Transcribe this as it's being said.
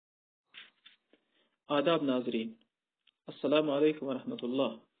आदाब नाजरीन, अस्सलामु अलैकुम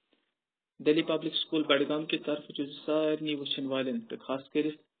वरहमतुल्लाह। दिल्ली पब्लिक स्कूल बडगाम की तरफ सारे वुचन वाले तो खास कर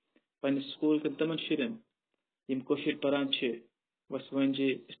पन्ने स्कूल के तमन शुरन यम कशीर परान वस वंजे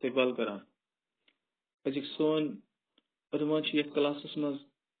इस्तकबाल करान। अजिक सोन उन्वान यथ क्लासस मज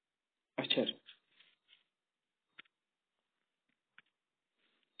अचर।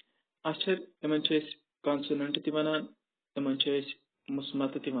 अचर यमन कॉन्सोनेंट ति वनान, यमन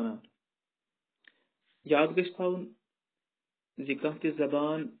मुस्मत ति वनान। याद गछ थाउन जि कह ति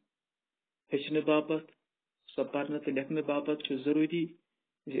जबान हेचने बापत सो पढ़ने तो लिखने बापत जरूरी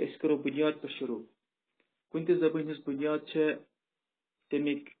जि अस करो बुनियाद पे शुरू। कुन ते जबान हज बुनियाद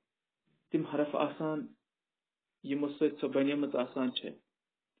तमिक तिम हरफ आसान यमो सत सो बनेमत आसान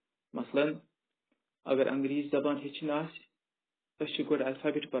मसलन अगर अंग्रेजी जबान हेचन आस अस गोड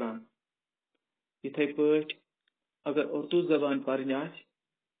अल्फाबेट परान। इथे पठ अगर उर्दू जबान पढ़ने आस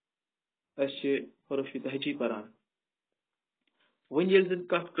अस हरफ तहजी परान। वन येल जन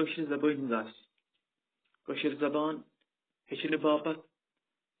कथ कशीर जबान हज आस, कशीर जबान हेचने बापत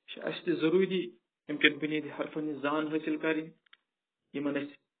अस जरूरी अमकन बुनियादी हरफन जान हासिल करें यमन अस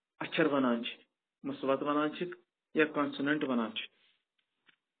अचर वनान, मुस्वत वनान या कॉन्सोनेंट वनान।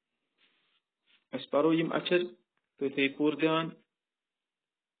 अस परो यम अचर तो थे पूर ध्यान।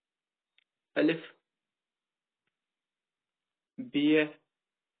 अलिफ, बिय,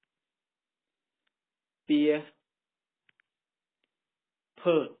 पिय, फ,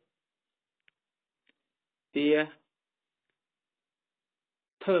 पिय,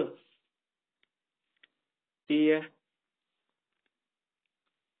 थ, पिय,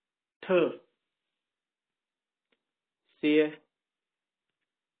 ठ, सिय,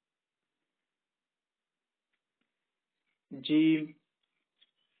 जीम,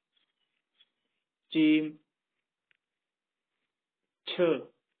 चीम, छ,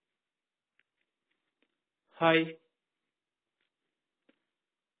 हाय,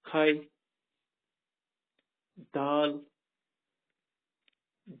 खाय, दाल,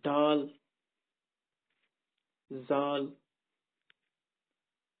 डाल, जाल,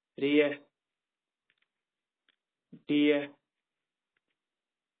 रिय, डिय,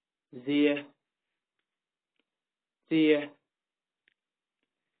 जिय, सिय,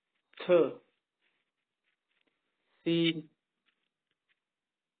 थ, सीन,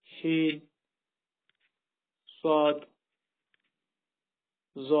 शीन, स्वाद,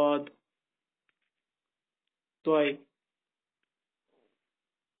 ज़ाद, तोय,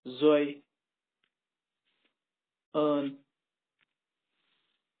 जोय, अन,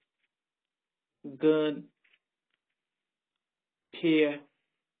 गन, फिय,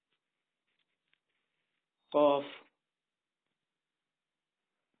 कॉफ,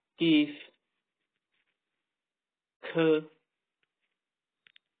 कीफ, ख,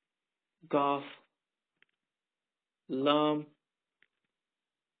 गाफ, लाम,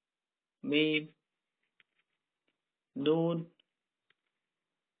 मीम, नून,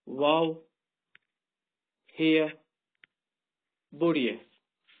 वाव, हिय, बुढ़िय।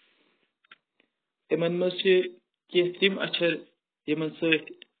 इमन मज तिम अक्षर यमन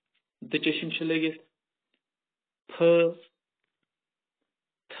सत दचशिम लगित फ,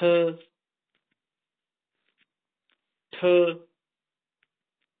 थ, ठ,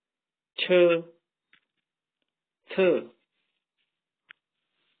 छ, थ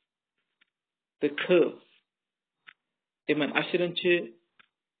तो ख। इमन अक्षरन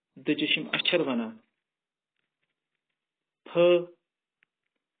दचशिम अक्षर वनान। फ,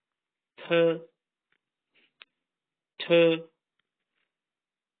 थ, ठ,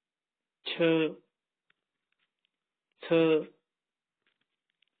 छ, थ,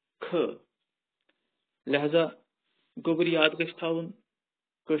 ख। लिहाजा गोबर याद गछ थाउन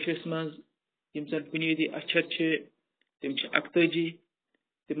कशिस मज यम जन बुनियादी अक्षर तिम 41,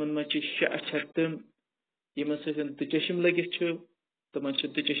 तिमन मज 6 अक्षर तम यमन सतन दचशिम लगित तमन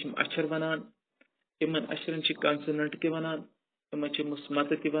दचशिम अक्षर वनान। इमन अक्षरन कॉन्सोनेंट ते वनान, इमन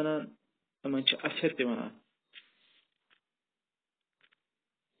मुस्मत ते वनान, इमन अक्षर ते वनान।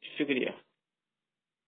 शुक्रिया।